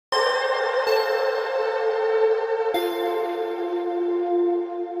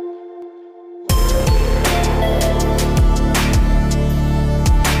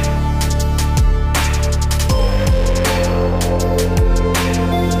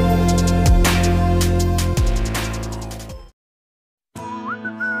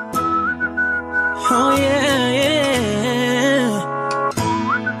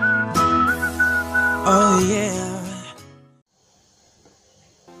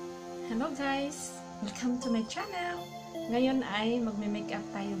Hello guys! Welcome to my channel! Ngayon ay magme-makeup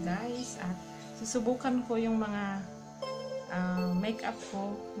tayo guys at susubukan ko yung mga makeup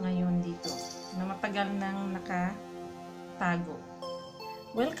ko ngayon dito na matagal nang nakatago.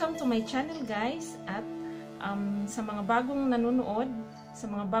 Welcome to my channel guys at sa mga bagong nanonood,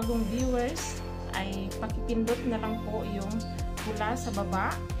 sa mga bagong viewers ay pakipindot na lang po yung pula sa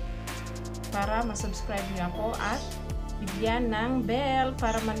baba para masubscribe niyo ako at bigyan ng bell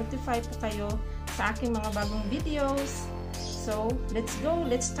para ma-notify po kayo sa aking mga bagong videos. So, let's go!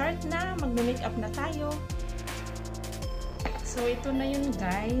 Let's start na! Mag-makeup na tayo. So, ito na yun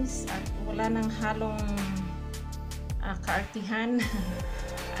guys. At wala nang halong kaartihan.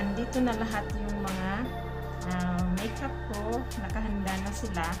 Andito na lahat yung mga makeup ko. Nakahanda na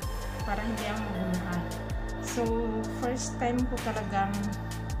sila para hindi ang maguluhan. So, first time ko talagang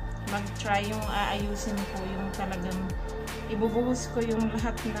mag-try yung aayusin ko yung talagang ibubuhos ko yung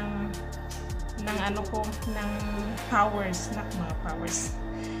lahat ng ano ko, ng powers, mga powers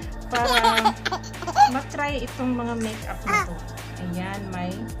para matry itong mga makeup na to. Ayan,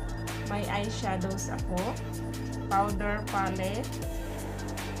 may eyeshadows ako, powder palette,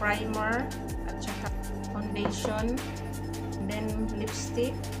 primer, at saka foundation, then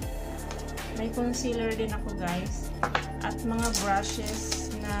lipstick, may concealer din ako guys, at mga brushes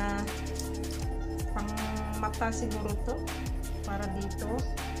na pang mata siguro to para dito.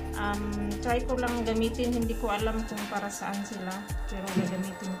 Try ko lang gamitin, hindi ko alam kung para saan sila pero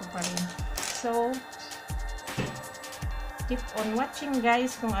gagamitin ko pa rin. So keep on watching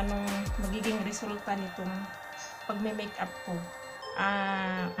guys kung anong magiging resulta nitong pagme-makeup ko.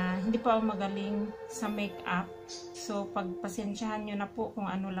 Hindi pa ako magaling sa makeup, so pagpasensyahan nyo na po kung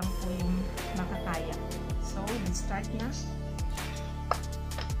ano lang po yung makakaya. So let's start na.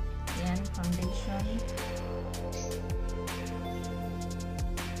 Ayan, foundation.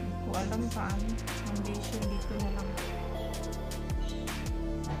 Hindi ko alam paano. Foundation dito na lang.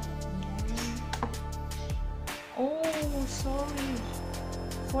 Ayan. Oh, sorry.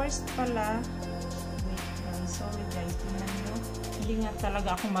 First pala. Wait, sorry guys. Tingnan nyo. Hindi nga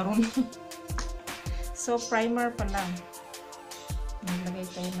talaga ako marunong. So, primer pala. Nilagay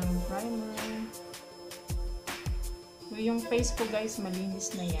tayo ng primer. Yung face ko guys,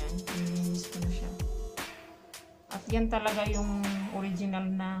 malinis na yan. Malinis ko na siya. At yan talaga yung original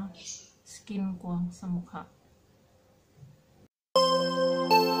na skin ko sa mukha.